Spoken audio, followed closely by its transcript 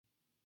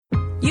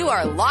You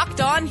are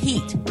Locked On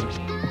Heat,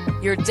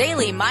 your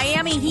daily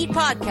Miami Heat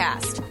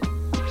podcast.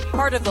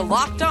 Part of the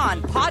Locked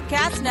On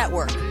Podcast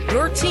Network,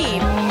 your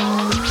team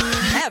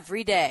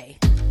every day.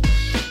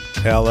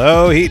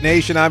 Hello, Heat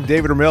Nation. I'm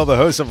David Ramil, the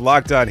host of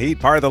Locked On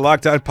Heat, part of the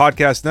Locked On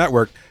Podcast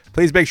Network.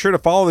 Please make sure to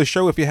follow the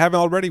show if you haven't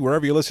already,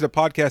 wherever you listen to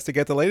podcasts to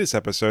get the latest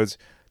episodes.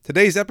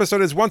 Today's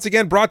episode is once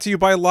again brought to you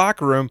by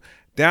Locker Room.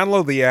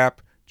 Download the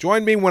app.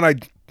 Join me when I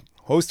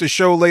host a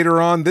show later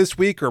on this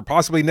week or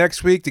possibly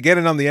next week to get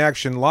in on the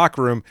action.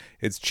 Locker Room,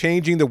 it's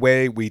changing the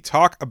way we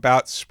talk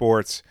about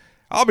sports.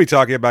 I'll be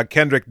talking about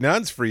Kendrick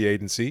Nunn's free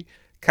agency,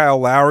 Kyle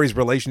Lowry's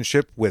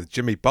relationship with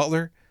Jimmy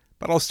Butler,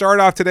 but I'll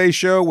start off today's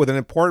show with an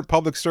important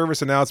public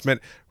service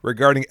announcement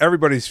regarding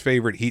everybody's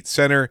favorite Heat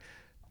center.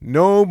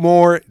 No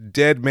more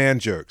dead man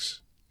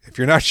jokes. If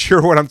you're not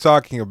sure what I'm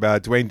talking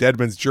about, Dwayne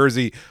Dedmon's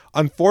jersey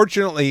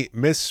unfortunately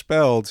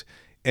misspelled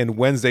in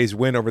Wednesday's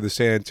win over the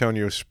San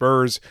Antonio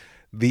Spurs.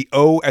 The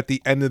O at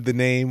the end of the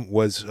name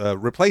was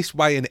replaced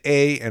by an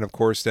A, and of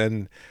course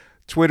then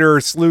Twitter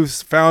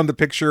sleuths found the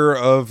picture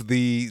of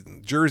the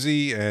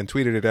jersey and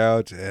tweeted it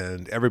out,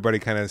 and everybody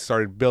kind of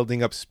started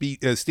building up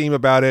steam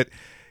about it.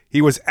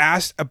 He was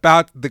asked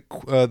about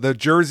the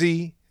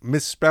jersey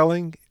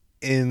misspelling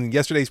in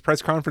yesterday's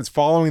press conference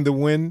following the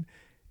win,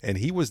 and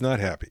he was not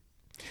happy.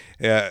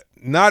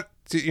 Not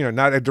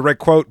a direct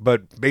quote,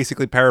 but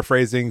basically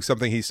paraphrasing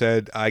something he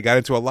said. I got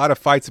into a lot of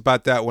fights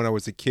about that when I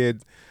was a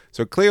kid.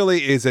 So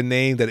clearly is a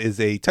name that is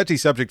a touchy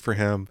subject for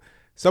him,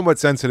 somewhat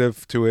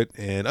sensitive to it,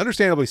 and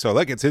understandably so.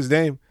 Like, it's his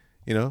name.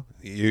 We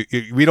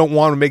don't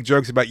want to make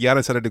jokes about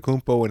Giannis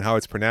Antetokounmpo and how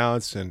it's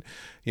pronounced, and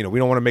we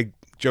don't want to make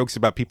jokes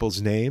about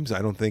people's names.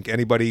 I don't think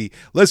anybody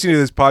listening to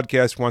this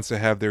podcast wants to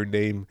have their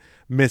name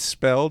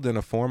misspelled in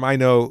a form. I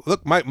know,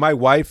 look, my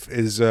wife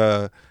is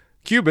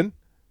Cuban,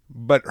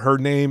 but her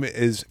name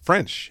is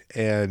French,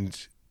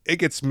 and it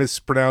gets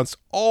mispronounced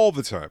all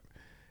the time.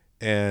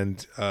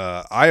 And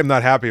I am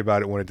not happy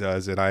about it when it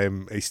does, and I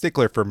am a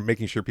stickler for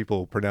making sure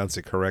people pronounce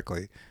it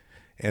correctly.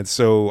 And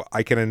so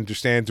I can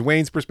understand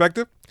Dwayne's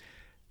perspective.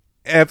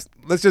 And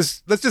let's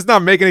just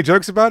not make any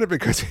jokes about it,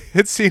 because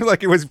it seemed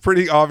like it was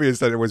pretty obvious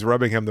that it was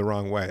rubbing him the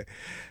wrong way.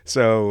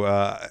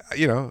 So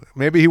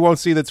maybe he won't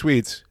see the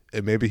tweets,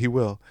 and maybe he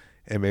will,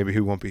 and maybe he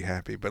won't be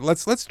happy. But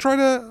let's try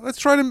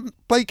to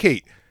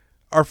placate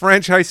our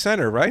franchise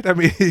center, right? I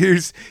mean, here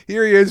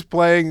he is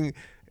playing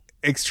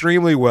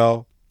extremely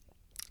well.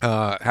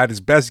 Had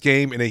his best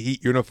game in a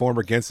Heat uniform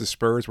against the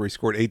Spurs, where he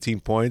scored 18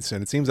 points.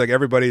 And it seems like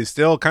everybody is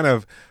still kind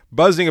of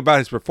buzzing about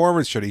his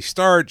performance. Should he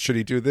start? Should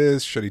he do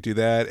this? Should he do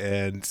that?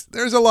 And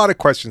there's a lot of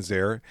questions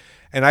there.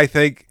 And I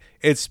think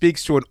it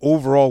speaks to an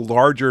overall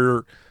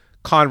larger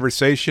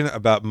conversation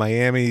about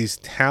Miami's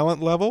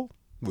talent level,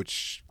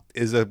 which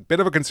is a bit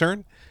of a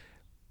concern.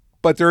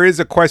 But there is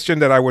a question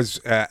that I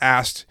was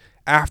asked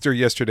after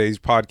yesterday's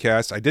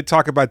podcast. I did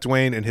talk about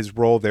Dwayne and his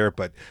role there,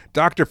 but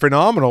Dr.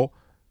 Phenomenal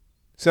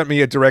sent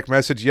me a direct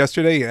message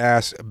yesterday and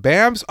asked,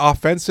 Bam's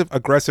offensive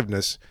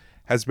aggressiveness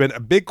has been a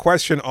big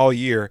question all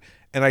year,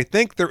 and I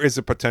think there is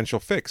a potential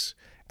fix.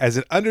 As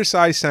an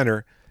undersized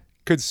center,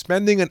 could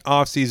spending an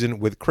offseason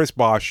with Chris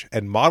Bosh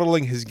and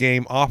modeling his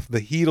game off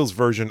the Heatles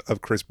version of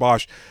Chris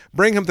Bosh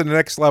bring him to the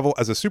next level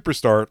as a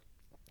superstar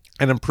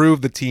and improve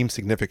the team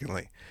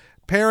significantly?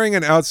 Pairing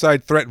an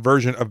outside threat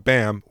version of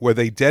Bam with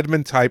a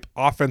Dedmon-type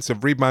offensive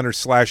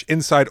rebounder /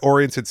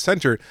 inside-oriented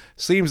center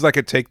seems like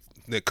it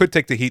could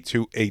take the Heat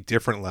to a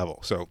different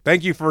level. So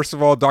thank you, first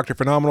of all, Dr.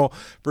 Phenomenal,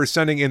 for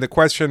sending in the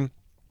question.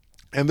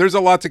 And there's a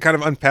lot to kind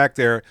of unpack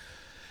there.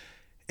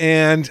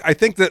 And I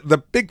think that the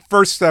big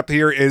first step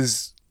here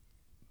is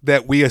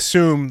that we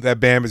assume that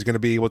Bam is going to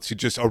be able to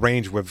just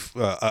arrange with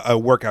a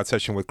workout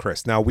session with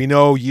Chris. Now, we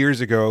know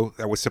years ago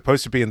that was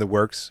supposed to be in the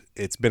works.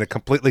 It's been a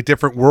completely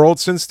different world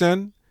since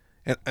then.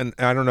 And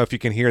I don't know if you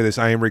can hear this.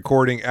 I am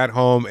recording at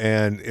home,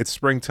 and it's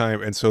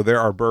springtime. And so there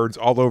are birds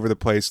all over the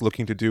place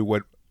looking to do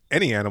what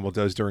any animal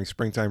does during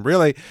springtime,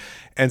 really.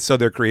 And so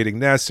they're creating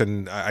nests,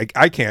 and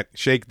I can't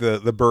shake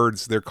the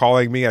birds. They're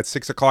calling me at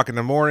 6 o'clock in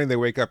the morning. They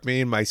wake up me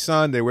and my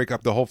son. They wake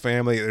up the whole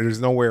family. There's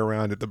no way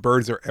around it. The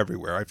birds are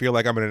everywhere. I feel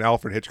like I'm in an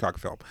Alfred Hitchcock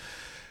film.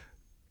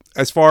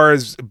 As far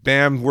as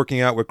Bam working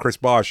out with Chris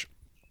Bosh,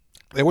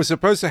 it was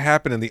supposed to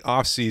happen in the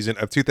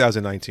offseason of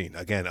 2019.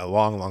 Again, a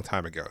long, long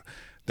time ago.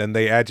 Then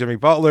they add Jimmy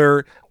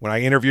Butler. When I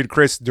interviewed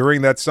Chris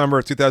during that summer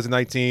of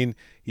 2019,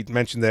 he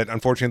mentioned that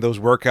unfortunately those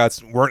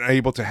workouts weren't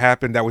able to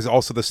happen. That was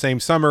also the same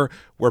summer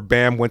where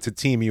Bam went to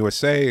Team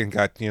USA and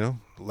got,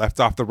 left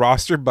off the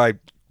roster by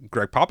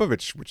Greg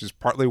Popovich, which is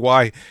partly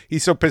why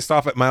he's so pissed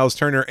off at Miles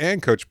Turner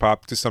and Coach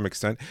Pop to some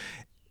extent.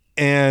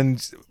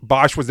 And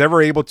Bosh was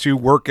never able to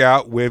work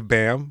out with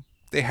Bam.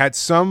 They had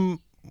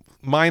some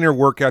minor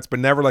workouts, but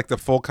never like the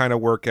full kind of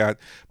workout.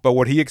 But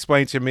what he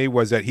explained to me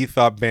was that he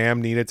thought Bam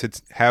needed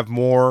to have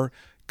more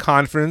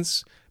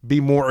confidence, be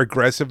more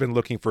aggressive in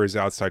looking for his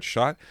outside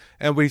shot.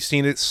 And we've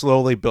seen it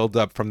slowly build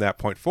up from that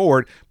point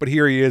forward. But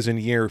here he is in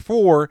year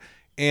 4,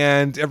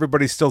 and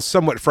everybody's still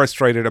somewhat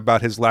frustrated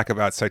about his lack of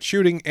outside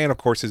shooting and, of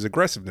course, his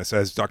aggressiveness,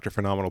 as Dr.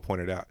 Phenomenal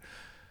pointed out.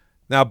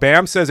 Now,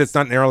 Bam says it's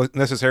not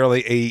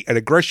necessarily an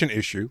aggression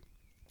issue,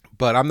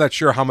 but I'm not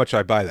sure how much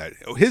I buy that.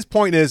 His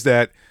point is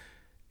that,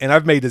 and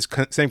I've made this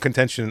same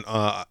contention,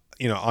 on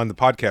the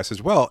podcast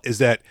as well, is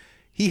that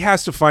he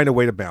has to find a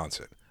way to balance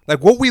it.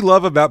 Like what we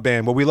love about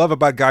Bam, what we love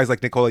about guys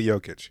like Nikola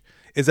Jokic,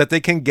 is that they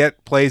can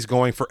get plays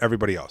going for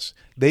everybody else.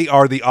 They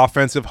are the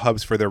offensive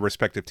hubs for their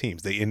respective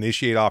teams. They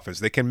initiate offense.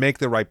 They can make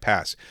the right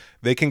pass.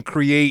 They can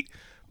create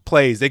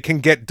plays. They can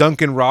get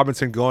Duncan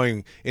Robinson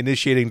going,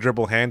 initiating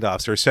dribble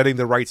handoffs or setting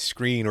the right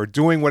screen or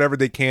doing whatever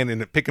they can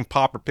in a pick and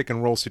pop or pick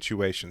and roll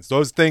situations.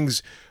 Those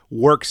things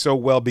work so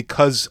well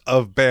because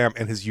of Bam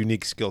and his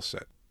unique skill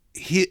set.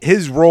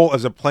 His role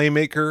as a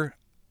playmaker,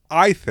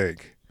 I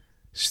think,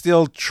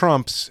 still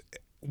trumps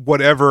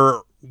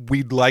whatever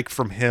we'd like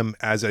from him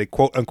as a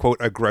quote-unquote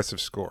aggressive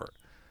scorer.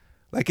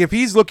 Like if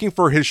he's looking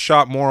for his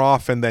shot more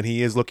often than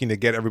he is looking to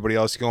get everybody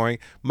else going,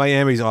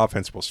 Miami's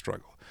offense will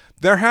struggle.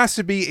 There has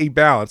to be a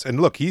balance.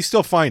 And look, he's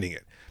still finding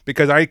it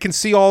because I can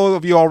see all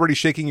of you already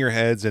shaking your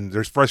heads and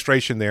there's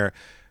frustration there.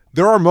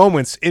 There are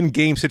moments in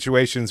game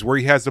situations where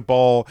he has the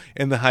ball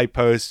in the high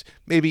post,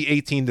 maybe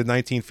 18 to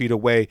 19 feet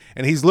away,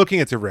 and he's looking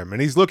at the rim,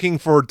 and he's looking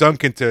for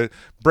Duncan to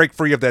break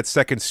free of that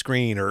second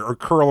screen or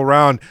curl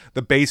around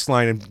the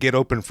baseline and get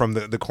open from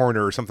the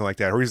corner or something like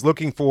that. Or he's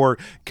looking for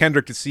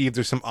Kendrick to see if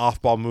there's some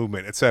off-ball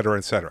movement, et cetera,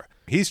 et cetera.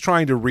 He's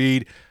trying to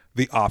read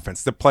the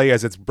offense, the play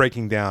as it's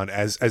breaking down,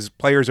 as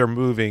players are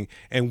moving,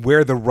 and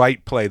where the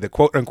right play, the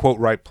quote-unquote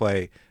right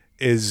play,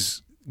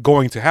 is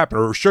going to happen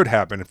or should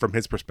happen from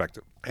his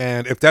perspective.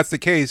 And if that's the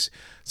case,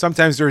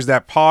 sometimes there's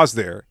that pause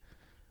there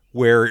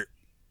where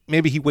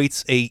maybe he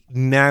waits a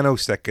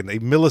nanosecond, a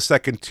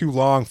millisecond too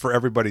long for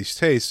everybody's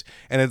taste.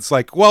 And it's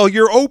like, well,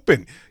 you're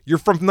open. You're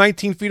from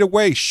 19 feet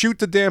away. Shoot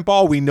the damn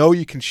ball. We know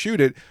you can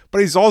shoot it. But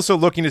he's also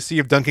looking to see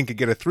if Duncan could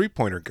get a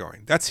three-pointer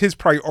going. That's his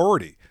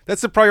priority.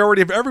 That's the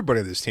priority of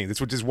everybody on this team.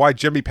 Which is why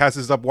Jimmy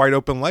passes up wide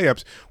open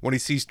layups when he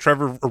sees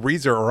Trevor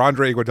Ariza or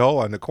Andre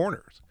Iguodala in the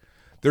corners.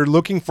 They're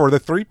looking for the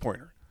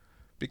three-pointer.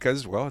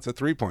 Because, well, it's a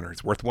three-pointer.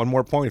 It's worth one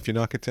more point if you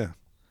knock it down.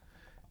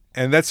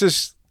 And that's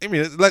just, I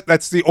mean,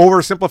 that's the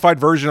oversimplified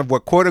version of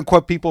what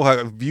quote-unquote people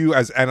view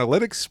as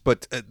analytics.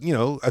 But,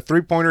 a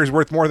three-pointer is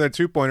worth more than a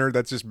two-pointer.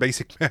 That's just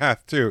basic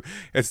math, too.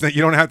 It's that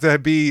you don't have to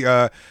be,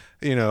 what's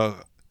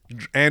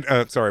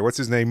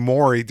his name?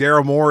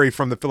 Daryl Morey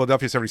from the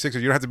Philadelphia 76ers.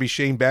 You don't have to be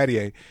Shane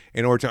Battier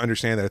in order to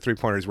understand that a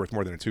three-pointer is worth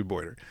more than a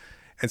two-pointer.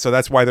 And so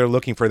that's why they're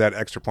looking for that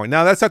extra point.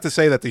 Now, that's not to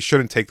say that they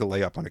shouldn't take the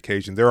layup on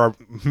occasion. There are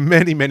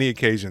many, many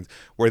occasions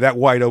where that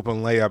wide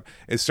open layup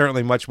is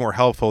certainly much more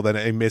helpful than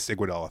a missed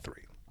Iguodala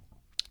three.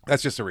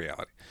 That's just a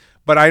reality.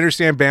 But I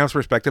understand Bam's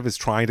perspective is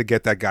trying to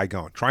get that guy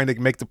going, trying to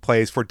make the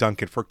plays for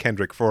Duncan, for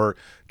Kendrick, for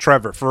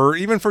Trevor,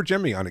 even for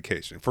Jimmy on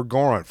occasion, for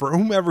Goran, for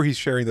whomever he's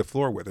sharing the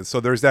floor with. And so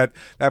there's that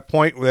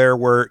point there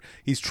where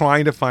he's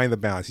trying to find the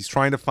balance. He's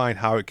trying to find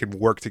how it can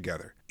work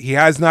together. He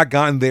has not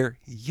gotten there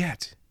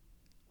yet.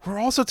 We're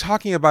also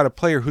talking about a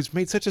player who's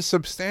made such a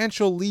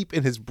substantial leap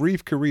in his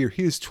brief career.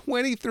 He is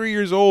 23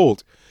 years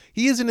old.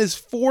 He is in his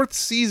fourth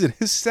season,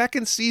 his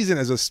second season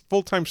as a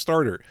full-time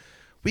starter.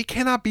 We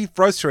cannot be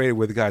frustrated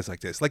with guys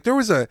like this. Like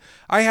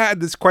I had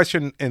this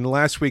question in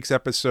last week's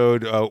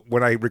episode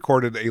when I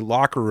recorded a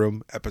locker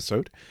room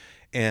episode.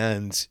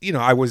 And,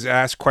 I was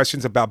asked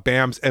questions about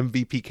Bam's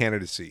MVP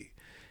candidacy.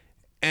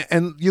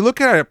 And you look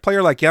at a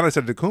player like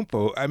Giannis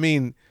Antetokounmpo, I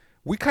mean,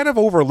 we kind of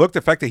overlooked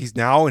the fact that he's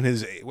now in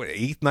his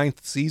 8th,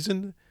 9th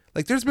season.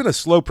 Like, there's been a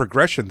slow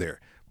progression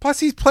there. Plus,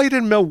 he's played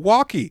in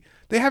Milwaukee.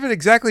 They haven't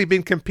exactly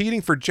been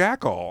competing for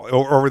jack-all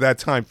over that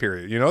time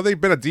period.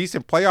 They've been a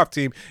decent playoff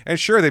team. And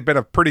sure, they've been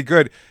a pretty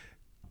good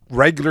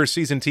regular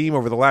season team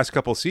over the last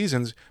couple of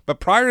seasons.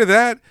 But prior to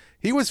that,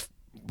 he was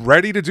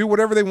ready to do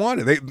whatever they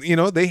wanted.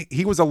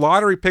 He was a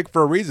lottery pick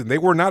for a reason. They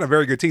were not a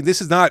very good team.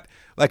 This is not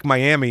like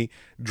Miami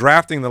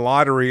drafting the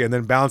lottery and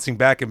then bouncing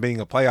back and being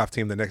a playoff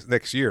team the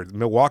next year.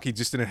 Milwaukee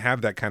just didn't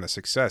have that kind of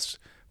success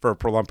for a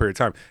prolonged period of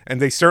time. And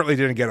they certainly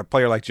didn't get a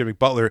player like Jimmy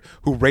Butler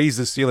who raised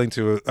the ceiling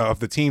of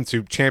the team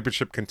to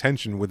championship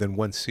contention within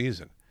one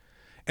season.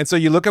 And so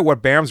you look at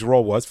what Bam's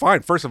role was.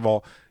 Fine, first of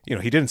all, he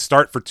didn't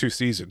start for 2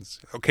 seasons,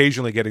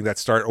 occasionally getting that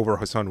start over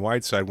Hassan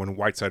Whiteside when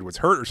Whiteside was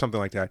hurt or something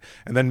like that,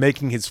 and then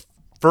making his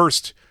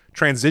first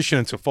transition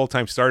into a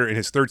full-time starter in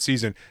his 3rd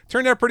season.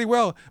 Turned out pretty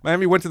well.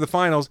 Miami went to the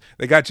finals.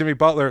 They got Jimmy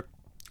Butler.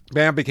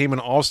 Bam became an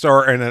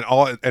all-star and an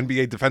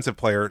all-NBA defensive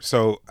player.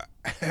 So,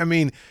 I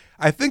mean,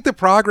 I think the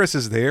progress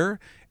is there,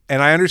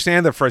 and I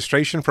understand the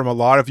frustration from a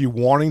lot of you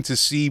wanting to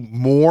see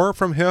more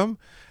from him.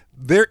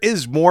 There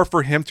is more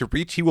for him to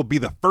reach. He will be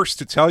the first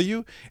to tell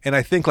you, and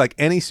I think like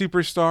any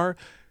superstar,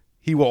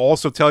 he will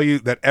also tell you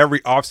that every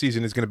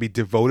offseason is going to be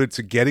devoted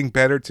to getting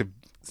better, to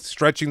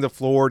stretching the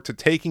floor, to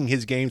taking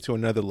his game to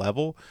another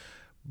level.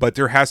 But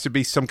there has to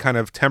be some kind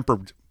of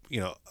tempered,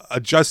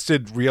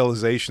 adjusted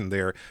realization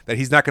there that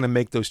he's not going to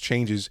make those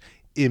changes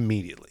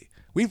immediately.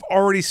 We've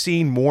already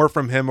seen more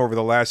from him over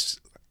the last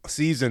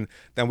season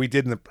than we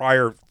did in the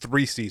prior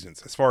 3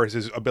 seasons as far as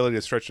his ability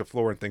to stretch the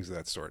floor and things of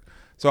that sort.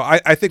 So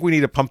I think we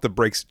need to pump the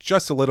brakes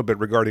just a little bit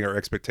regarding our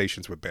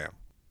expectations with Bam.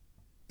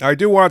 Now, I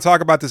do want to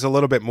talk about this a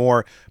little bit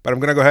more, but I'm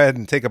going to go ahead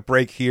and take a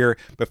break here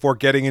before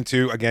getting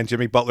into, again,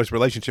 Jimmy Butler's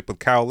relationship with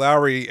Kyle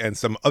Lowry and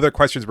some other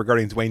questions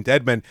regarding Dwayne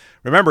Dedmon.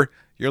 Remember,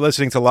 you're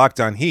listening to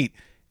Locked On Heat,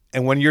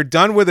 and when you're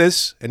done with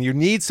this and you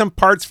need some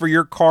parts for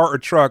your car or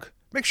truck,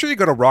 make sure you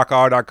go to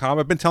rockauto.com.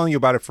 I've been telling you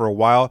about it for a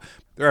while.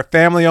 They're a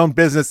family-owned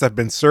business that have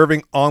been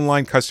serving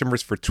online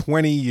customers for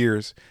 20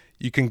 years.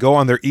 You can go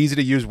on their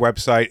easy-to-use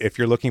website if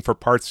you're looking for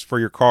parts for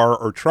your car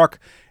or truck.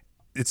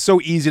 It's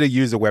so easy to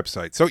use the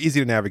website, so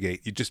easy to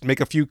navigate. You just make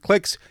a few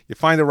clicks, you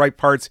find the right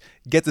parts,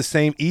 get the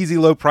same easy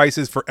low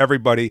prices for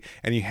everybody,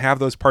 and you have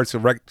those parts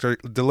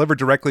delivered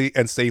directly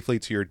and safely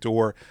to your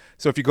door.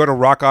 So if you go to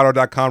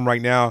rockauto.com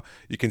right now,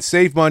 you can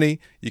save money,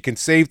 you can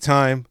save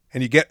time,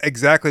 and you get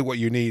exactly what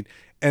you need.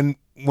 And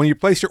when you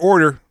place your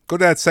order, go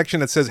to that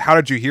section that says, "How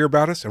did you hear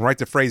about us?" and write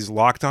the phrase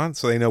 "Locked On"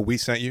 so they know we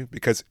sent you,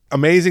 because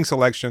amazing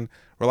selection,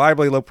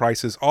 reliably low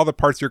prices, all the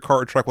parts your car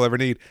or truck will ever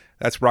need.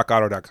 That's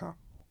rockauto.com.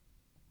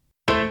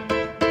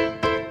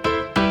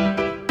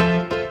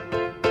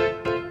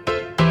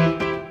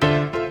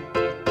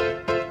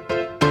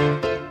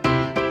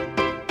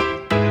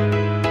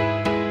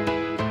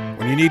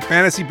 You need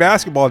fantasy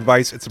basketball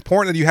advice, it's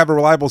important that you have a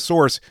reliable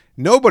source.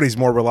 Nobody's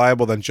more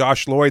reliable than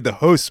Josh Lloyd, the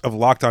host of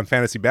Locked On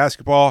Fantasy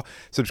Basketball.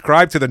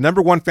 Subscribe to the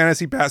 #1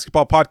 fantasy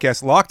basketball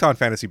podcast, Locked On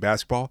Fantasy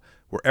Basketball,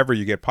 wherever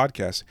you get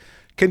podcasts.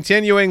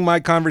 Continuing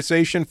my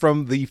conversation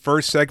from the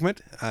first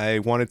segment, I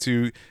wanted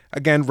to,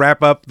 again,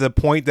 wrap up the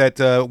point that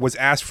was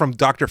asked from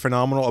Dr.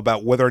 Phenomenal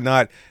about whether or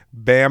not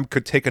Bam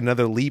could take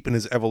another leap in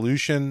his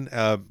evolution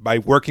by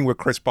working with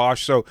Chris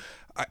Bosh. So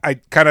I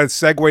kind of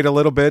segued a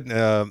little bit.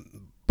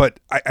 But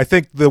I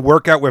think the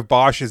workout with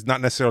Bosh is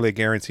not necessarily a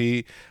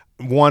guarantee.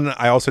 One,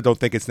 I also don't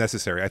think it's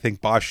necessary. I think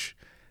Bosh,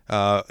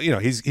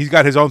 he's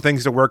got his own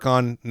things to work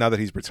on now that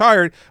he's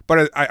retired.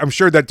 But I'm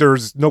sure that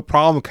there's no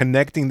problem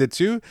connecting the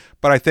two.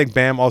 But I think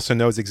Bam also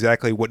knows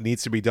exactly what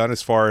needs to be done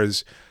as far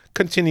as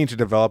continuing to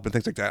develop and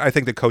things like that. I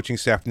think the coaching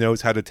staff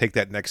knows how to take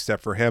that next step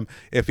for him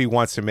if he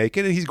wants to make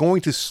it. And he's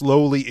going to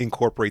slowly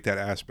incorporate that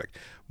aspect.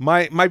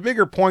 My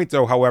bigger point,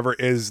 though, however,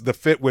 is the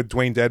fit with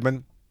Dwayne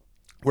Dedmon.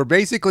 We're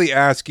basically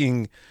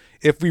asking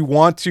if we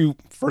want to,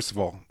 first of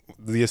all,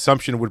 the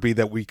assumption would be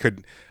that we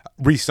could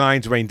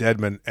re-sign Dwayne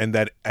Dedmon and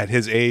that at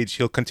his age,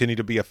 he'll continue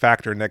to be a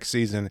factor next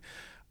season.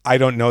 I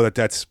don't know that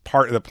that's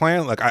part of the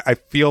plan. Like, I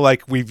feel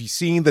like we've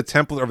seen the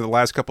template over the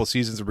last couple of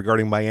seasons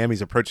regarding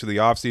Miami's approach to the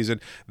offseason.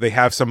 They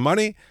have some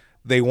money.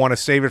 They want to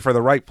save it for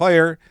the right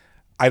player.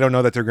 I don't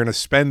know that they're going to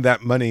spend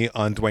that money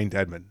on Dwayne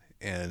Dedmon.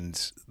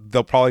 And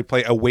they'll probably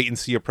play a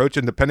wait-and-see approach.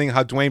 And depending on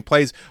how Dwayne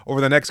plays over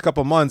the next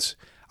couple months,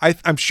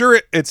 I'm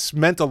sure it's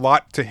meant a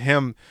lot to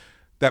him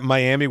that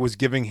Miami was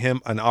giving him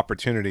an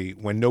opportunity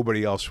when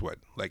nobody else would.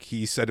 Like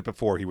he said it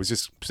before, he was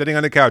just sitting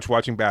on the couch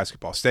watching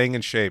basketball, staying in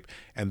shape,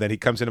 and then he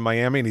comes into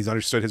Miami and he's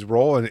understood his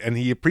role, and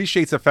he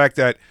appreciates the fact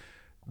that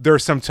there are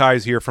some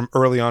ties here from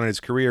early on in his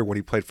career when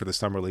he played for the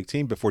Summer League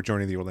team before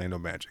joining the Orlando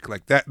Magic.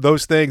 Like that,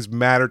 those things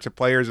matter to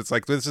players. It's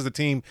like, this is a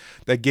team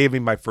that gave me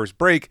my first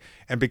break,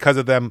 and because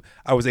of them,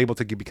 I was able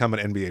to become an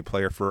NBA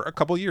player for a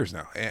couple years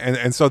now.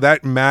 And so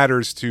that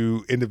matters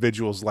to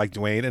individuals like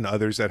Dwayne and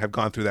others that have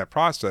gone through that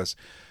process.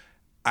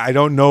 I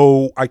don't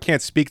know. I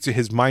can't speak to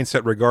his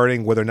mindset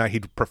regarding whether or not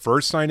he'd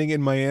prefer signing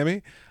in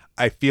Miami.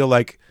 I feel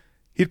like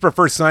he'd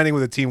prefer signing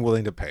with a team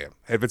willing to pay him.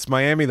 If it's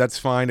Miami, that's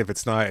fine. If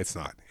it's not, it's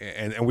not.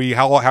 And we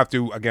all have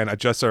to, again,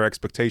 adjust our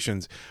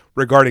expectations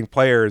regarding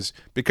players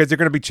because they're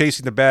going to be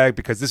chasing the bag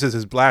because this is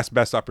his last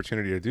best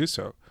opportunity to do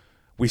so.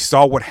 We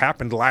saw what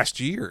happened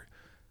last year.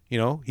 You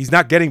know, he's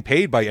not getting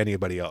paid by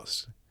anybody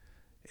else.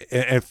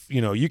 If,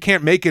 you know, you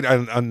can't make it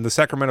on the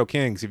Sacramento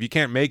Kings, if you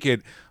can't make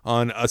it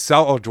on a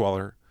cellar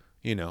dweller,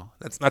 you know,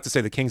 that's not to say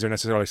the Kings are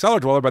necessarily a cellar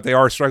dweller, but they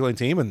are a struggling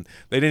team, and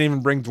they didn't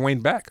even bring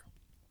Dwayne back.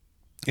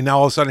 And now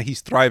all of a sudden he's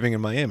thriving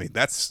in Miami.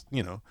 That's,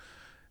 you know,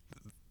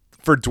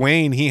 for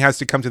Dwayne, he has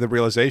to come to the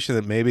realization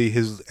that maybe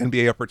his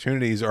NBA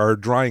opportunities are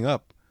drying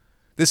up.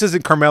 This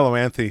isn't Carmelo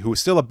Anthony, who is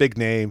still a big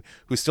name,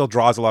 who still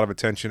draws a lot of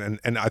attention,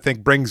 and I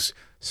think brings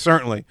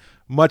certainly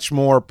much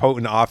more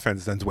potent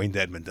offense than Dwayne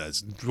Dedmon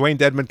does. Dwayne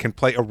Dedmon can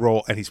play a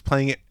role, and he's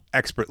playing it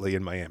expertly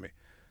in Miami.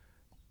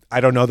 I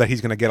don't know that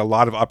he's going to get a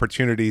lot of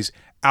opportunities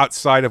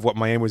outside of what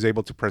Miami was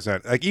able to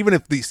present. Like, even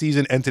if the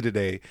season ended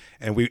today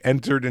and we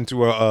entered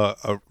into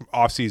a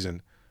off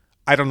season,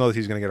 I don't know that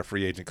he's going to get a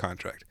free agent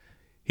contract.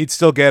 He'd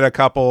still get a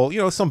couple, you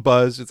know, some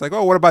buzz. It's like,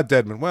 oh, what about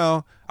Dedmon?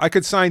 Well, I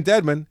could sign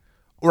Dedmon,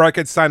 or I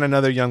could sign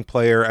another young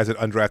player as an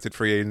undrafted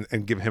free agent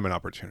and give him an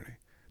opportunity.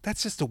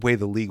 That's just the way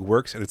the league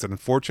works, and it's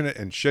unfortunate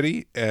and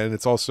shitty, and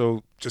it's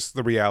also just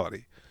the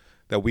reality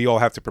that we all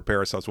have to prepare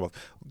ourselves with.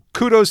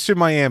 Kudos to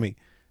Miami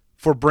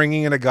for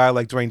bringing in a guy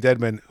like Dwayne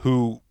Dedmon,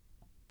 who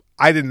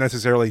I didn't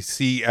necessarily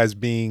see as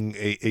being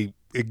a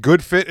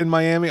good fit in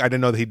Miami. I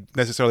didn't know that he'd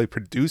necessarily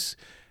produce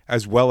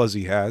as well as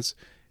he has.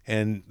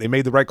 And they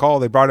made the right call.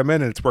 They brought him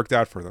in, and it's worked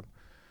out for them.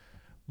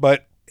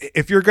 But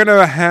if you're going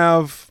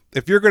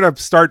to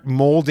start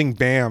molding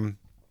Bam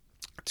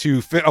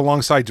to fit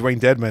alongside Dwayne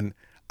Dedmon,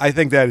 I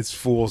think that is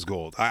fool's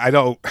gold.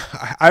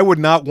 I would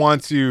not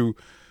want to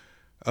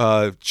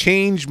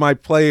change my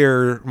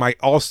player, my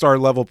all-star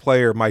level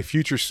player, my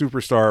future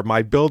superstar,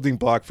 my building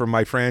block for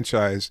my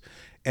franchise,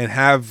 and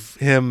have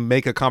him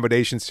make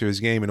accommodations to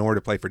his game in order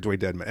to play for Dwayne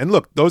Dedmon. And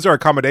look, those are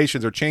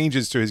accommodations or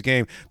changes to his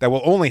game that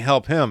will only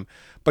help him,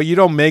 but you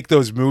don't make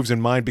those moves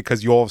in mind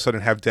because you all of a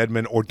sudden have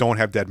Dedmon or don't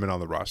have Dedmon on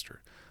the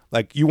roster.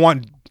 Like, you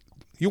want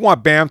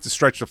Bam to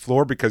stretch the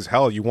floor because,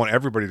 hell, you want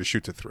everybody to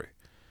shoot to three.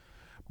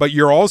 But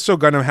you're also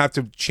going to have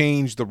to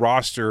change the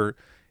roster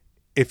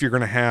if you're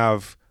going to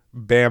have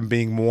Bam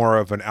being more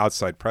of an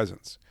outside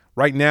presence.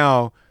 Right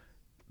now,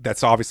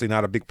 that's obviously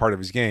not a big part of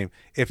his game.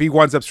 If he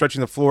winds up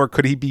stretching the floor,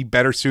 could he be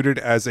better suited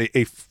as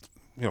a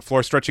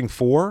floor stretching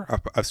four,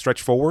 a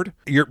stretch forward?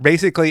 You're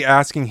basically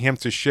asking him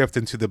to shift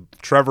into the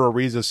Trevor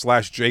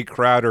Ariza / Jay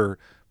Crowder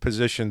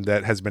position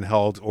that has been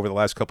held over the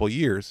last couple of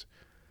years.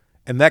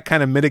 And that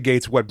kind of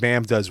mitigates what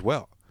Bam does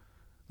well.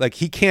 Like,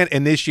 he can't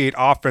initiate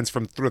offense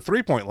from the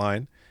three-point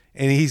line,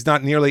 and he's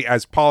not nearly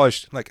as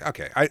polished. Like,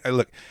 okay,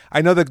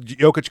 I know the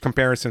Jokic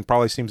comparison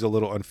probably seems a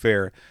little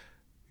unfair.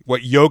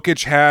 What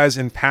Jokic has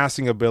in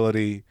passing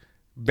ability,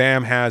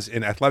 Bam has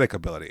in athletic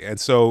ability. And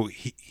so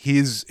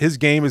his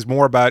game is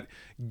more about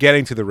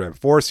getting to the rim,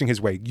 forcing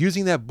his way,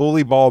 using that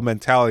bully ball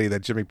mentality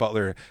that Jimmy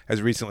Butler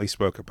has recently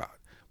spoke about.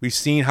 We've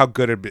seen how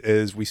good it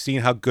is. We've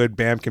seen how good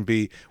Bam can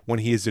be when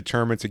he is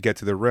determined to get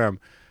to the rim.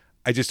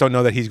 I just don't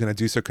know that he's going to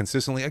do so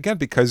consistently, again,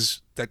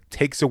 because that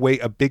takes away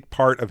a big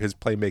part of his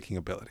playmaking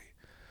ability.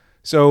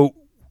 So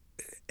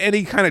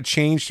any kind of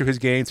change to his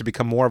game to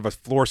become more of a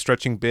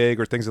floor-stretching big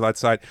or things of that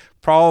side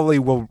probably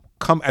will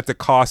come at the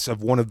cost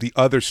of one of the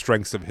other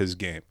strengths of his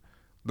game,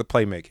 the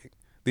playmaking,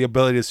 the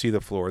ability to see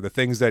the floor, the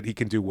things that he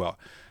can do well.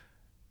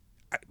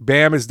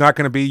 Bam is not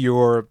going to be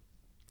your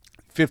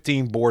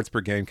 15 boards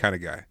per game kind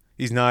of guy.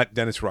 He's not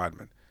Dennis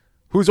Rodman,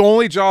 whose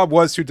only job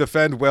was to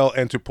defend well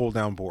and to pull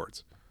down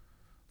boards.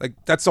 Like,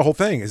 that's the whole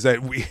thing, is that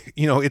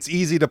it's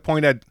easy to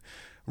point at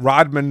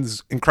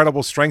Rodman's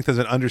incredible strength as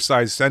an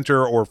undersized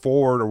center or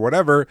forward or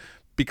whatever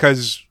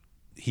because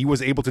he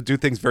was able to do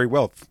things very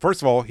well.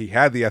 First of all, he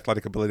had the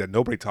athletic ability that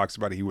nobody talks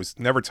about. He was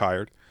never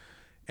tired,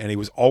 and he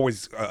was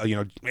always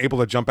able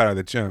to jump out of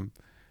the gym.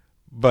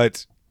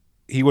 But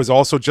he was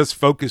also just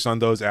focused on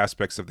those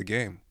aspects of the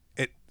game.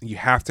 You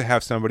have to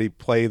have somebody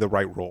play the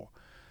right role.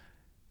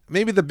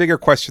 Maybe the bigger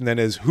question then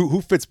is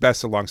who fits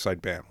best alongside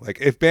Bam?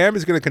 Like, if Bam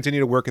is going to continue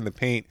to work in the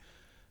paint,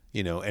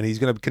 and he's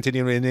going to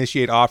continue to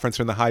initiate offense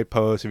from the high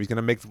post, if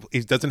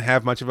he doesn't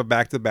have much of a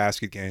back to the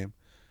basket game,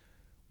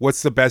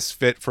 what's the best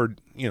fit for,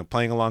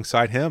 playing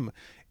alongside him?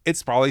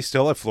 It's probably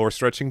still a floor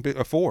stretching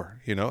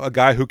four, a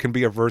guy who can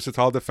be a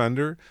versatile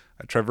defender,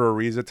 a Trevor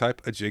Ariza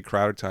type, a Jay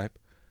Crowder type.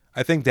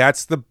 I think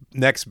that's the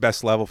next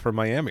best level for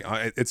Miami.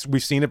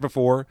 We've seen it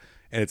before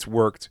and it's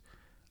worked.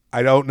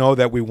 I don't know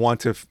that we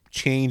want to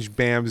change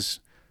Bam's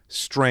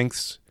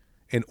strengths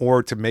in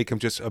order to make him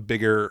just a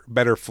bigger,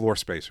 better floor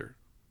spacer.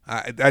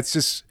 That's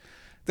just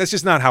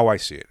not how I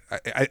see it.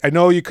 I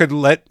know you could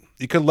let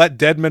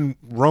Dedmon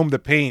roam the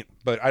paint,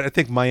 but I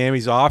think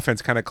Miami's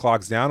offense kind of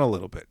clogs down a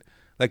little bit.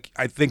 Like,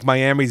 I think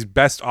Miami's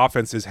best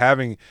offense is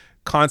having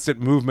constant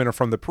movement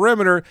from the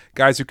perimeter,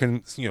 guys who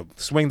can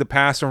swing the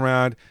pass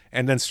around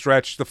and then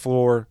stretch the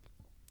floor.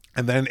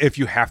 And then if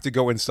you have to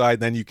go inside,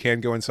 then you can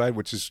go inside,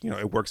 which is,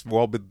 it works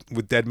well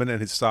with Dedmon and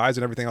his size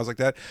and everything else like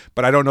that.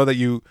 But I don't know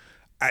that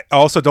I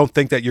also don't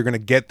think that you're going to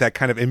get that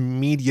kind of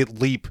immediate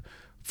leap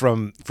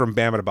from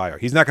Bam Adebayo.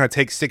 He's not going to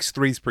take 6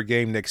 threes per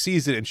game next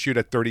season and shoot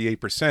at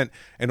 38%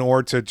 in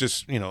order to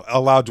just,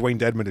 allow Dwayne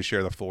Dedmon to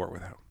share the floor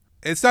with him.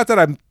 It's not that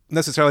I'm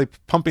necessarily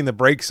pumping the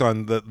brakes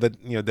on the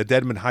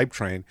Dedmon hype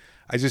train.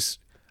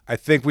 I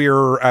think we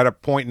are at a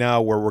point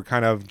now where we're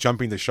kind of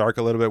jumping the shark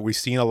a little bit. We've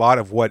seen a lot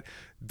of what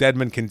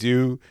Dedmon can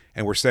do,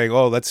 and we're saying,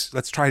 oh, let's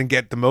try and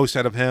get the most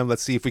out of him.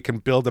 Let's see if we can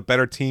build a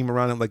better team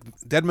around him. Like,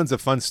 Dedmon's a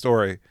fun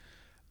story.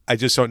 I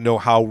just don't know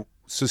how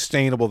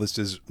sustainable this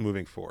is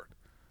moving forward.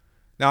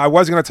 Now, I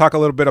was going to talk a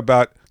little bit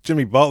about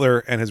Jimmy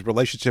Butler and his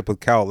relationship with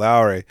Kyle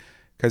Lowry,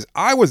 because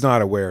I was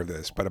not aware of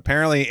this, but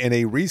apparently in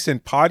a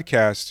recent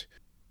podcast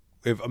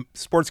with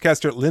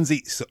sportscaster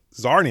Lindsay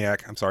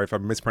Zarniak, I'm sorry if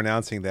I'm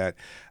mispronouncing that,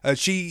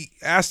 she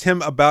asked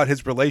him about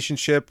his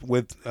relationship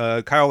with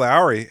Kyle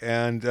Lowry,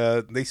 and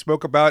they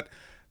spoke about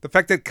the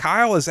fact that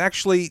Kyle is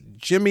actually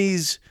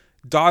Jimmy's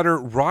daughter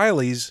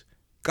Riley's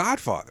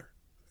godfather.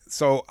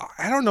 So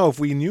I don't know if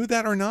we knew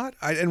that or not.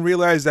 I didn't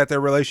realize that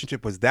their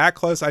relationship was that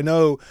close. I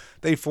know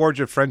they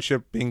forged a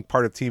friendship being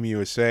part of Team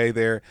USA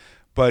there,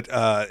 but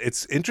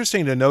it's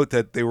interesting to note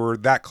that they were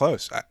that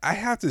close. I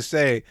have to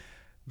say,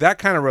 that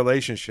kind of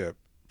relationship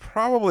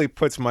probably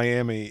puts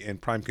Miami in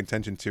prime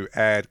contention to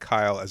add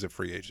Kyle as a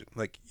free agent.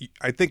 Like,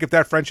 I think if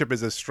that friendship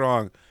is as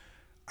strong,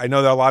 I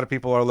know that a lot of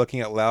people are looking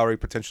at Lowry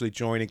potentially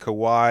joining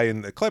Kawhi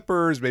and the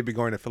Clippers, maybe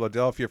going to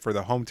Philadelphia for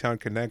the hometown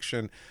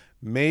connection.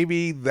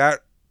 Maybe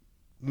that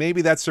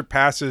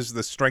surpasses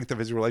the strength of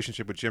his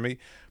relationship with Jimmy.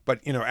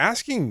 But,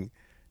 asking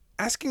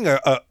there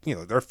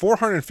are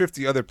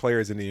 450 other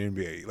players in the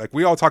NBA. Like,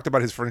 we all talked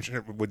about his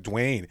friendship with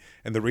Dwayne,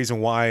 and the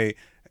reason why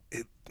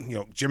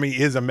Jimmy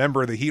is a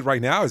member of the Heat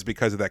right now is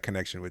because of that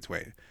connection with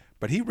Dwayne.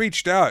 But he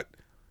reached out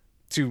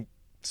to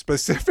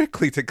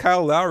specifically to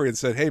Kyle Lowry and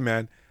said, "Hey,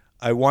 man,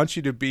 I want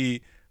you to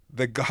be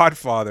the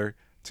godfather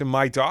to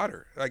my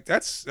daughter." Like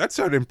that's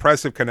an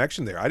impressive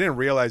connection there. I didn't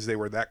realize they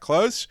were that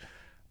close.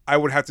 I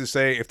would have to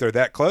say if they're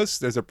that close,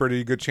 there's a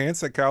pretty good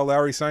chance that Kyle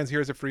Lowry signs here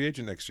as a free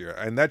agent next year.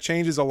 And that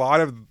changes a lot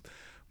of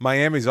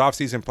Miami's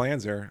offseason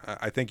plans there.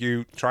 I think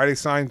you try to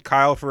sign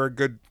Kyle for a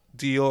good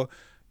deal.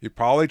 You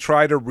probably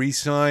try to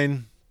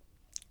re-sign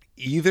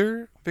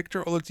either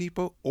Victor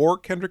Oladipo or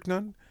Kendrick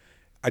Nunn.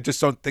 I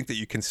just don't think that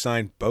you can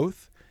sign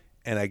both.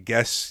 And I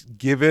guess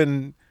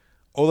given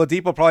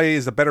Oladipo probably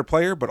is the better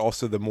player, but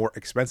also the more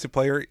expensive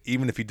player,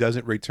 even if he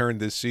doesn't return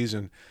this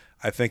season,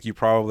 I think you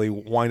probably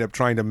wind up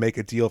trying to make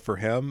a deal for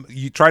him.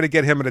 You try to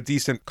get him at a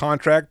decent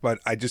contract, but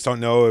I just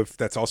don't know if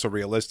that's also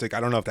realistic. I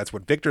don't know if that's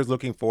what Victor's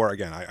looking for.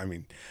 Again, I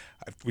mean,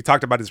 we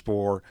talked about this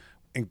before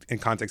in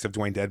context of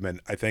Dwayne Dedmon.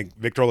 I think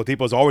Victor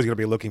Oladipo is always going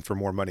to be looking for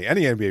more money.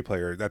 Any NBA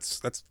player, that's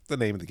the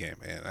name of the game,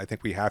 and I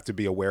think we have to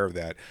be aware of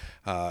that.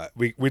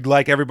 We'd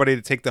like everybody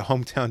to take the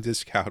hometown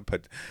discount,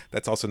 but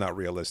that's also not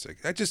realistic.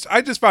 I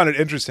just found it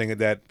interesting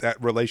that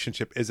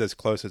relationship is as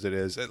close as it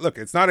is. Look,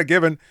 it's not a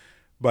given,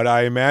 but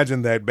I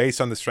imagine that based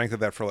on the strength of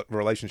that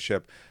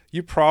relationship,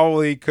 you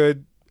probably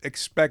could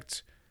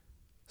expect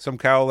some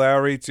Kyle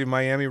Lowry to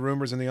Miami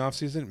rumors in the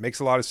offseason. It makes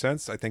a lot of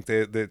sense. I think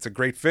that it's a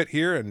great fit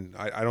here, and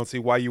I don't see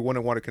why you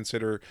wouldn't want to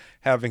consider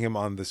having him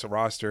on this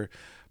roster.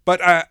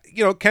 But,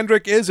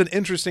 Kendrick is an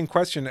interesting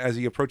question as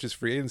he approaches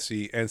free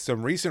agency, and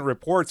some recent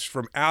reports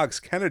from Alex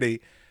Kennedy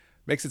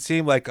makes it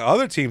seem like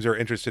other teams are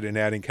interested in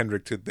adding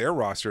Kendrick to their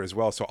roster as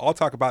well. So I'll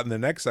talk about in the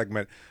next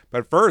segment.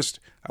 But first,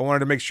 I wanted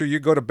to make sure you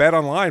go to Bet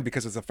Online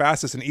because it's the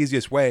fastest and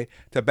easiest way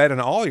to bet on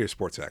all your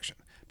sports action.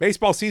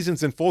 Baseball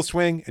season's in full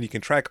swing, and you can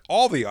track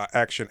all the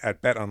action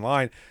at Bet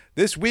Online.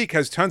 This week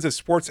has tons of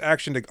sports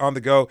action on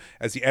the go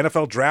as the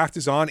NFL draft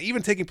is on,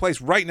 even taking place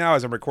right now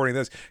as I'm recording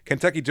this.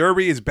 Kentucky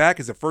Derby is back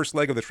as the first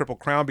leg of the Triple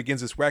Crown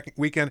begins this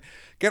weekend.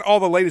 Get all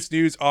the latest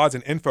news, odds,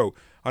 and info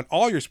on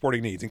all your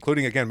sporting needs,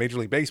 including, again, Major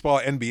League Baseball,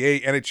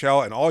 NBA,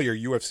 NHL, and all your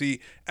UFC,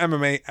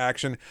 MMA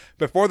action.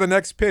 Before the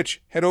next pitch,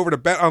 head over to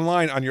Bet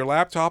Online on your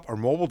laptop or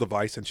mobile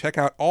device and check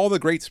out all the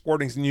great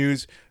sporting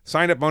news,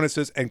 sign-up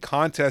bonuses, and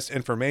contest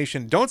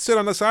information. Don't sit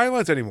on the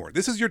sidelines anymore.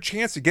 This is your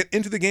chance to get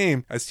into the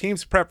game as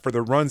teams prep for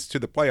the runs to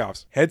the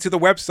playoffs. Head to the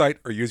website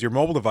or use your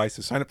mobile device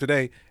to sign up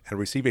today and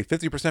receive a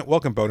 50%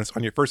 welcome bonus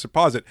on your first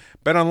deposit.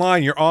 Bet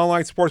Online, your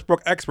online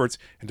sportsbook experts,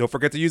 and don't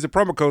forget to use the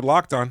promo code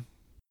LOCKEDON.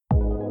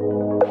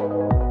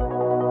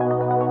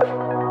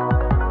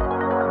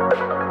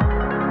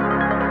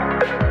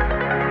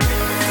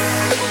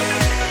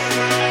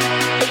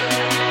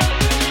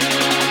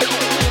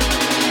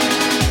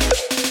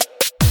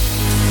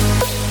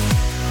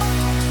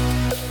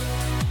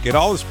 Get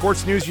all the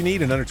sports news you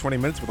need in under 20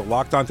 minutes with a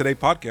Locked On Today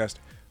podcast.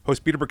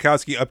 Host Peter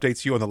Bukowski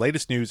updates you on the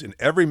latest news in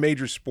every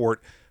major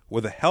sport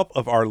with the help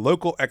of our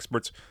local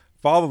experts.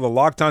 Follow the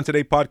Locked On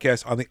Today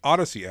podcast on the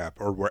Odyssey app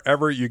or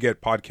wherever you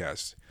get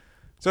podcasts.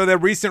 So the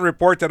recent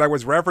report that I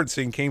was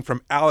referencing came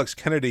from Alex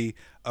Kennedy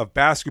of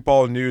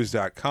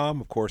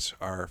basketballnews.com. Of course,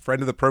 our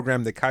friend of the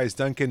program, Nekias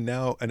Duncan,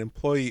 now an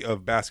employee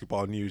of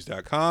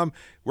basketballnews.com,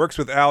 works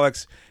with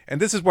Alex. And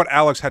this is what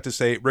Alex had to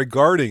say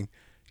regarding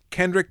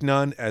Kendrick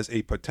Nunn as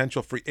a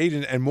potential free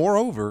agent, and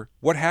moreover,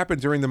 what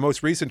happened during the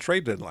most recent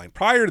trade deadline.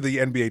 Prior to the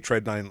NBA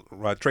trade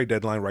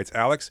deadline, writes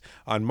Alex,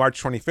 on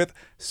March 25th,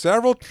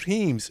 several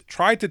teams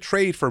tried to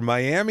trade for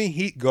Miami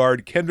Heat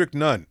guard Kendrick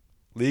Nunn,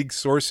 league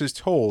sources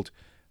told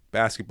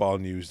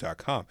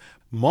basketballnews.com.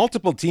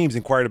 Multiple teams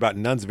inquired about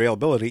Nunn's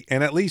availability,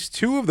 and at least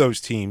two of those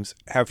teams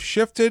have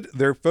shifted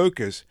their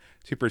focus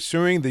to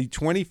pursuing the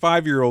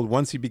 25-year-old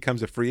once he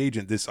becomes a free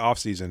agent this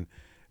offseason.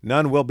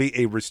 Nunn will be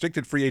a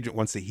restricted free agent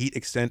once the Heat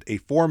extend a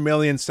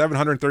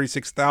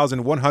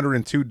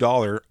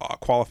 $4,736,102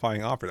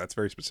 qualifying offer. That's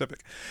very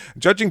specific.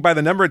 Judging by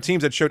the number of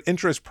teams that showed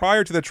interest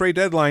prior to the trade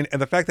deadline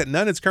and the fact that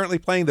Nunn is currently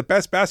playing the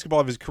best basketball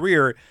of his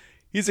career,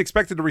 he's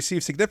expected to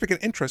receive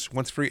significant interest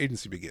once free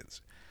agency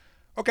begins.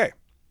 Okay,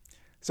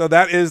 so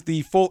that is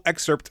the full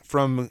excerpt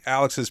from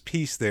Alex's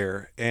piece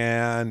there.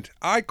 And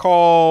I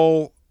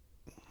call,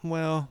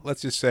 well,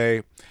 let's just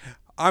say,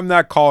 I'm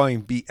not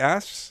calling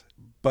BS,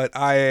 but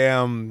I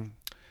am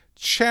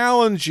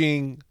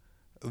challenging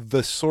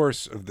the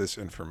source of this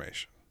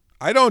information.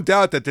 I don't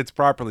doubt that it's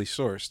properly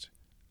sourced.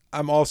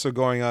 I'm also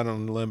going out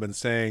on a limb and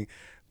saying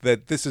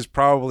that this is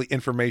probably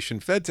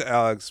information fed to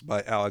Alex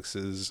by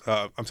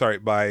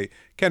by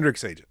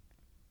Kendrick's agent.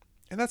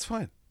 And that's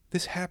fine.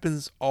 This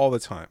happens all the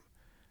time.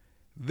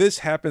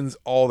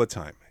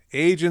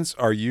 Agents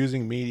are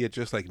using media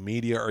just like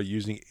media are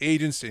using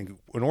agents in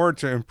order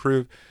to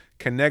improve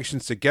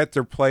connections, to get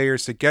their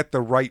players, to get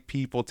the right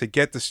people, to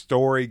get the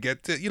story,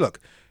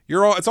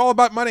 it's all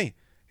about money.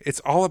 It's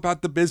all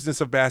about the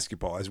business of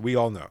basketball, as we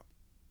all know.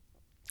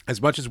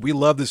 As much as we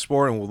love the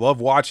sport and we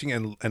love watching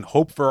and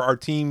hope for our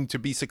team to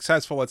be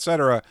successful,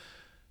 etc.,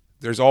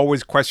 there's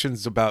always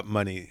questions about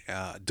money,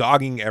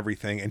 dogging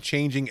everything and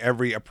changing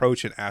every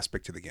approach and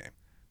aspect to the game.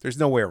 There's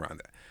no way around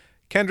that.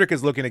 Kendrick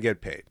is looking to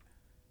get paid.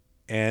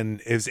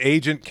 and his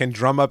agent can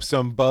drum up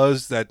some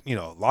buzz that,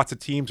 lots of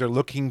teams are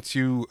looking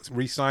to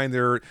re-sign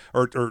their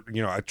or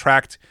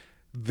attract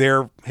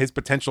his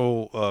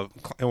potential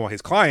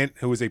his client,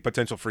 who is a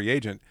potential free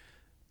agent,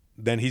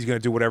 then he's going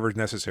to do whatever is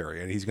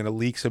necessary, and he's going to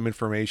leak some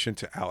information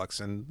to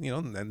Alex, and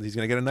then he's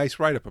going to get a nice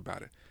write-up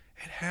about it.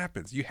 It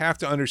happens. You have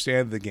to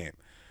understand the game.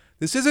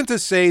 This isn't to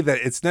say that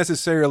it's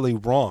necessarily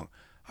wrong.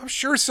 I'm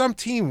sure some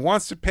team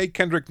wants to pay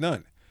Kendrick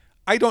Nunn.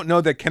 I don't know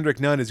that Kendrick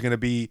Nunn is going to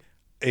be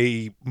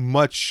a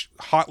much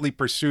hotly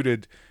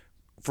pursued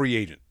free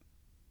agent.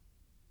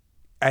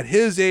 At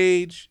his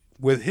age,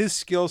 with his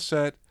skill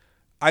set,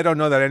 I don't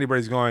know that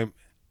anybody's going,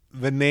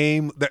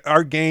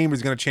 our game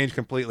is going to change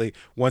completely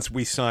once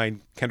we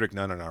sign Kendrick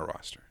Nunn on our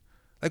roster.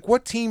 Like,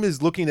 what team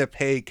is looking to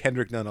pay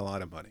Kendrick Nunn a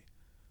lot of money?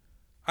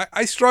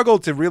 I struggle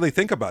to really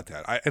think about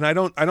that. I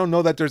don't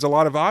know that there's a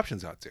lot of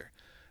options out there.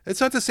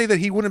 It's not to say that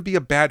he wouldn't be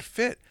a bad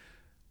fit,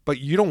 but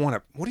you don't want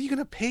to. What are you going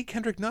to pay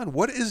Kendrick Nunn?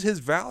 What is his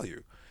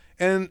value?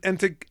 And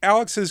to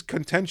Alex's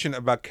contention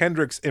about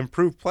Kendrick's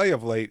improved play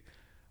of late,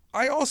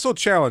 I also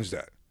challenge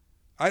that.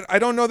 I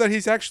don't know that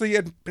he's actually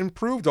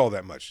improved all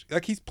that much.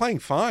 Like, he's playing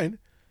fine,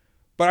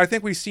 but I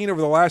think we've seen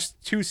over the last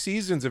 2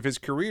 seasons of his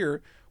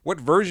career what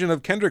version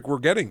of Kendrick we're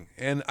getting,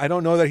 and I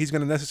don't know that he's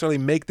going to necessarily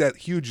make that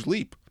huge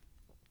leap.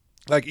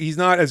 Like, he's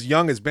not as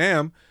young as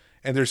Bam,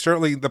 and there's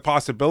certainly the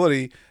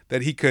possibility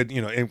that he could,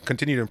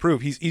 continue to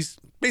improve. He's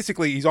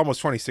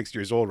almost 26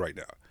 years old right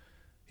now,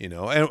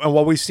 and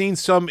while we've seen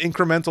some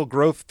incremental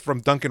growth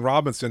from Duncan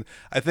Robinson,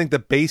 I think the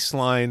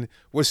baseline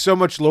was so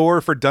much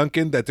lower for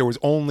Duncan that there was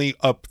only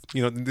up,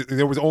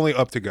 there was only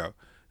up to go.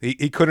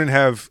 He couldn't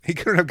have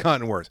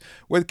gotten worse.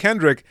 With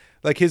Kendrick,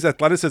 like, his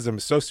athleticism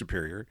is so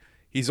superior.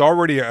 He's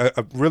already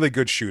a really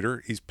good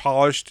shooter. He's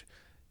polished,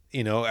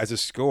 as a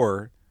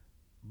scorer.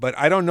 But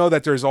I don't know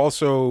that there's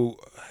also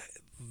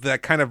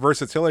that kind of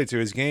versatility to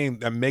his game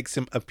that makes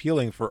him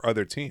appealing for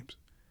other teams.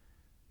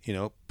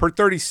 Per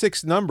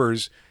 36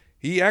 numbers,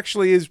 he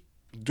actually is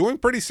doing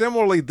pretty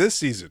similarly this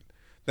season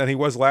than he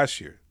was last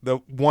year. The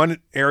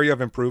one area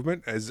of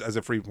improvement as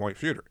a free-point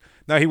shooter.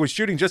 Now, he was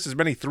shooting just as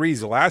many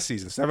threes last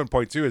season,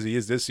 7.2, as he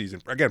is this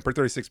season. Again, per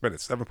 36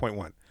 minutes,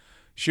 7.1.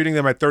 Shooting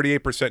them at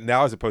 38%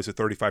 now as opposed to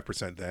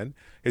 35% then.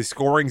 His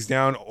scoring's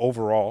down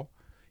overall.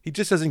 He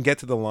just doesn't get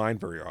to the line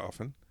very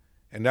often.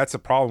 And that's a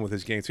problem with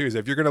his game, too, is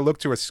if you're going to look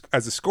to as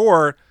a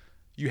scorer,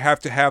 you have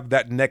to have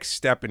that next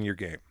step in your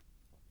game.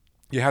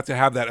 You have to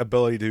have that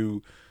ability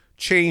to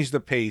change the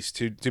pace,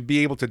 to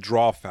be able to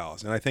draw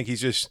fouls. And I think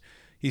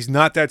he's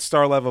not that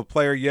star-level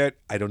player yet.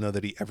 I don't know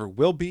that he ever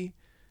will be.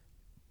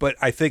 But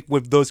I think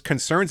with those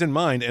concerns in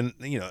mind, and,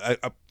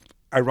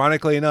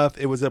 ironically enough,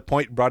 it was a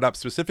point brought up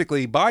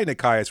specifically by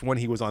Nikias when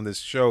he was on this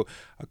show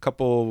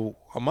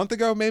a month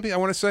ago, maybe, I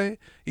want to say.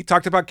 He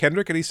talked about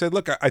Kendrick, and he said,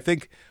 look, I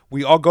think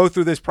we all go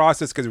through this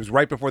process because it was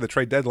right before the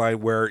trade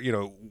deadline where,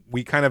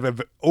 we kind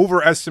of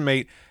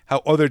overestimate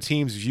how other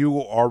teams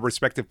view our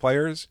respective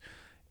players.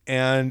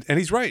 And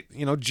he's right.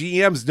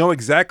 GMs know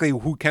exactly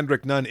who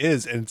Kendrick Nunn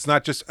is, and it's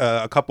not just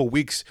a couple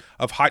weeks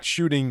of hot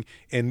shooting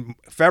in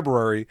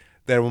February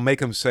that will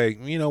make him say,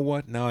 you know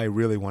what, now I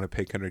really want to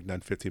pay Kendrick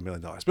Nunn $15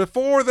 million.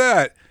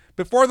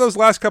 Before those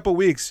last couple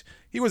weeks,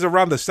 he was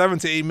around the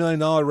 $7 to $8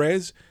 million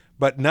raise,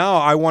 but now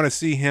I want to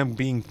see him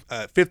being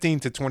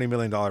 $15 to $20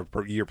 million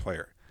per year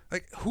player.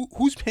 Like,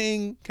 who's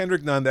paying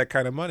Kendrick Nunn that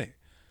kind of money?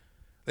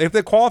 If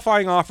the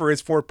qualifying offer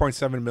is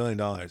 $4.7 million,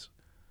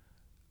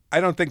 I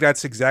don't think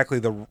that's exactly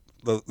the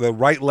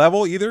right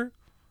level either.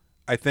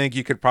 I think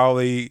you could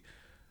probably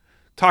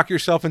talk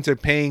yourself into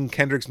paying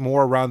Kendrick's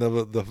more around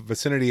the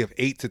vicinity of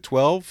 8 to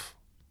 12.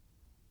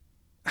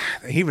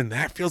 Even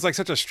that feels like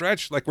such a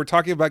stretch. Like, we're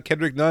talking about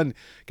Kendrick Nunn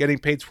getting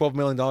paid $12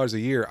 million a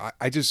year.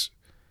 I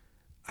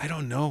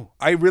don't know.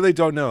 I really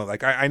don't know.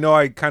 Like, I know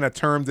I kind of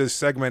termed this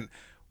segment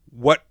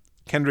what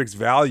Kendrick's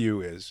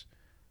value is,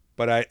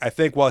 but I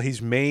think while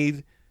he's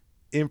made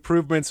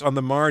improvements on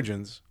the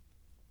margins,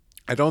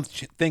 I don't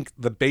think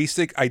the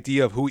basic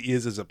idea of who he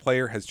is as a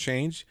player has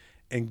changed.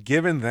 And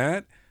given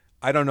that,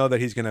 I don't know that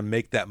he's going to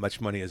make that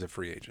much money as a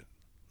free agent.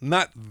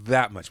 Not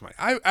that much money.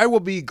 I will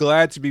be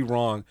glad to be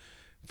wrong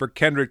for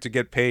Kendrick to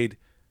get paid,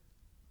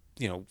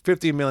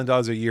 $15 million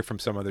a year from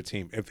some other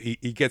team. If he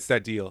gets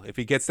that deal, if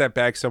he gets that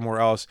bag somewhere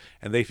else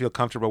and they feel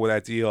comfortable with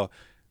that deal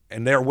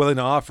and they're willing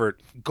to offer it,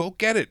 go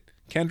get it,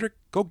 Kendrick.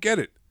 Go get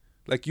it.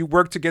 Like, you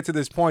worked to get to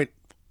this point.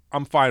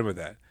 I'm fine with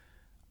that.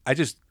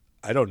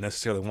 I don't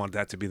necessarily want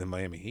that to be the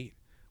Miami Heat.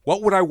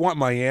 What would I want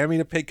Miami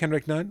to pay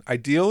Kendrick Nunn?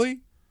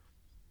 Ideally,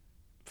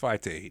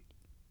 5 to 8.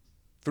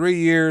 3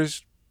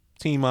 years,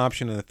 team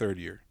option in the third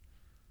year.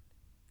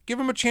 Give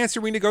him a chance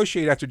to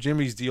renegotiate after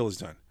Jimmy's deal is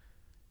done.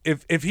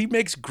 If he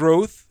makes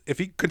growth, if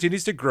he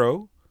continues to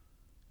grow,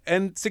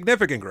 and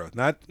significant growth,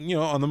 not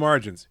on the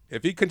margins.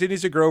 If he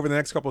continues to grow over the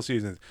next couple of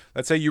seasons,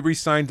 let's say you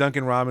re-sign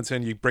Duncan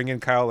Robinson, you bring in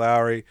Kyle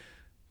Lowry,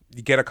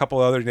 you get a couple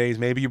other names,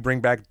 maybe you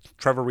bring back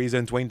Trevor Ariza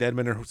and Dwayne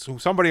Dedmon or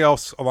somebody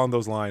else along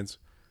those lines.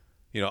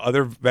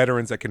 Other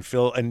veterans that can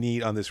fill a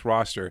need on this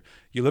roster.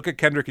 You look at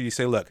Kendrick and you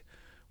say, look,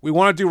 we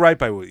want to do right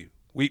by you.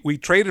 We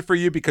traded for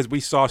you because we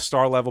saw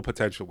star level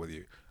potential with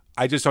you.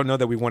 I just don't know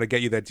that we want to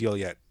get you that deal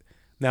yet.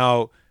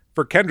 Now,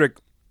 for Kendrick,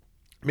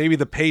 maybe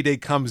the payday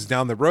comes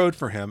down the road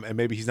for him, and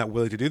maybe he's not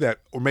willing to do that,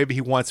 or maybe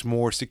he wants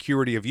more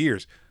security of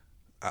years.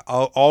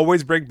 I'll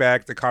always bring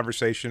back the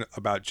conversation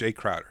about Jay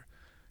Crowder.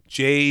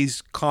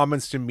 Jay's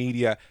comments to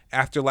media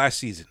after last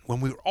season,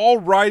 when we were all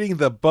riding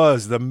the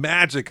buzz, the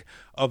magic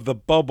of the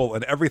bubble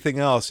and everything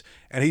else,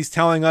 and he's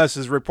telling us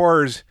as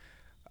reporters,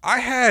 I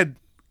had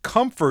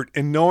comfort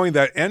in knowing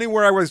that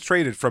anywhere I was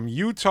traded, from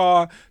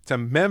Utah to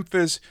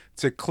Memphis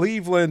to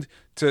Cleveland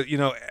to,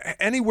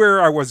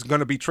 anywhere I was going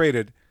to be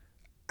traded,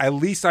 at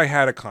least I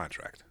had a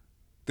contract.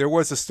 There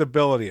was a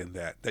stability in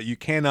that you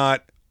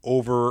cannot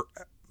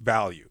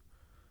overvalue.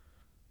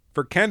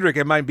 For Kendrick,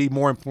 it might be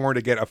more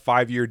important to get a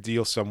 5-year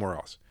deal somewhere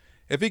else.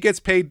 If he gets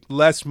paid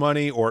less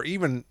money or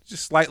even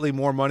just slightly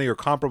more money or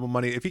comparable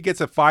money, if he gets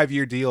a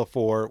 5-year deal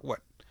for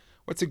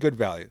what's a good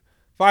value?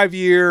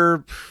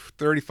 5-year,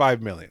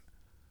 $35 million.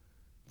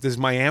 Does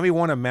Miami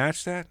want to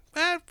match that?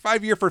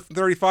 5-year for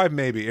 35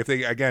 maybe, if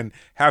they, again,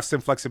 have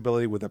some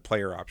flexibility with a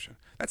player option.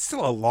 That's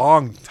still a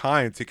long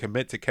time to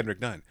commit to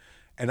Kendrick Nunn.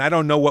 And I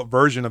don't know what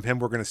version of him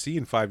we're going to see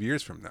in 5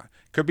 years from now.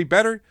 Could be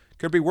better,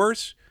 could be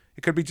worse,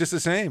 it could be just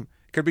the same.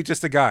 Could be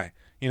just a guy.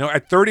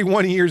 At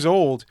 31 years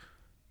old,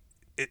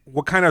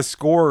 what kind of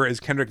scorer is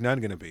Kendrick Nunn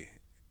going to be?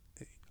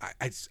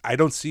 I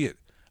don't see it.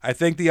 I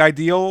think the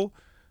ideal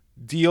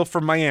deal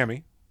for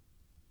Miami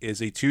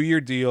is a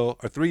 2-year deal,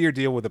 a 3-year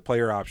deal with a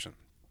player option.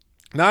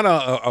 Not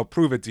a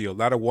prove-it deal,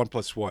 not a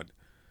 1+1,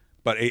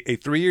 but a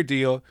 3-year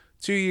deal,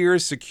 2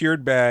 years,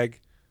 secured bag,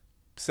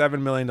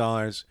 $7 million,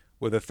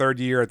 with a third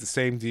year at the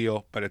same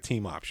deal, but a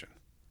team option.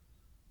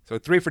 So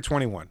 3 for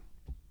 21,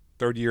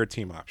 third year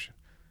team option.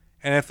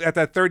 And if at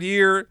that third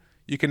year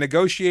you can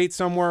negotiate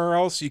somewhere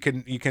else, you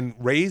can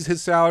raise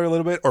his salary a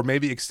little bit, or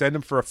maybe extend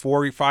him for a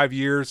 4 or 5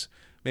 years,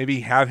 maybe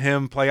have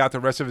him play out the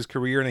rest of his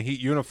career in a Heat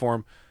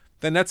uniform,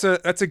 then that's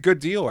a good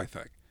deal, I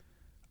think.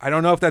 I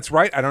don't know if that's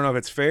right. I don't know if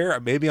it's fair.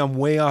 Maybe I'm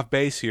way off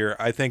base here.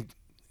 I think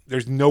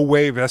there's no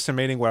way of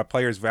estimating what a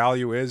player's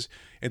value is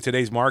in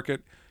today's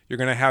market. You're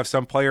going to have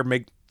some player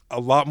make a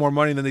lot more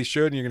money than they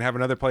should, and you're going to have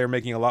another player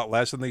making a lot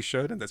less than they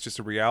should, and that's just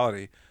a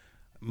reality.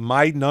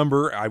 My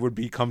number, I would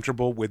be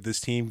comfortable with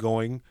this team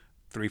going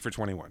 3 for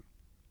 21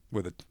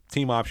 with a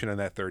team option in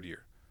that third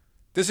year.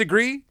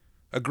 Disagree?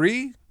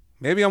 Agree?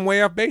 Maybe I'm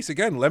way off base.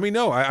 Again, let me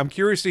know. I'm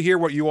curious to hear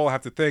what you all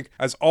have to think.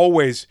 As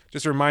always,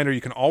 just a reminder, you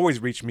can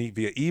always reach me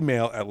via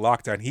email at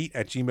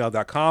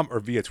lockdownheat@gmail.com or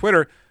via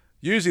Twitter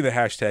using the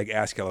hashtag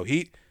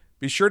AskHelloHeat.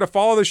 Be sure to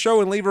follow the show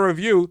and leave a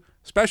review.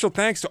 Special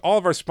thanks to all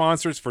of our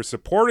sponsors for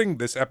supporting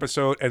this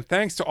episode, and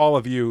thanks to all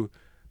of you.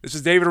 This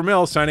is David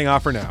Ramil signing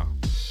off for now.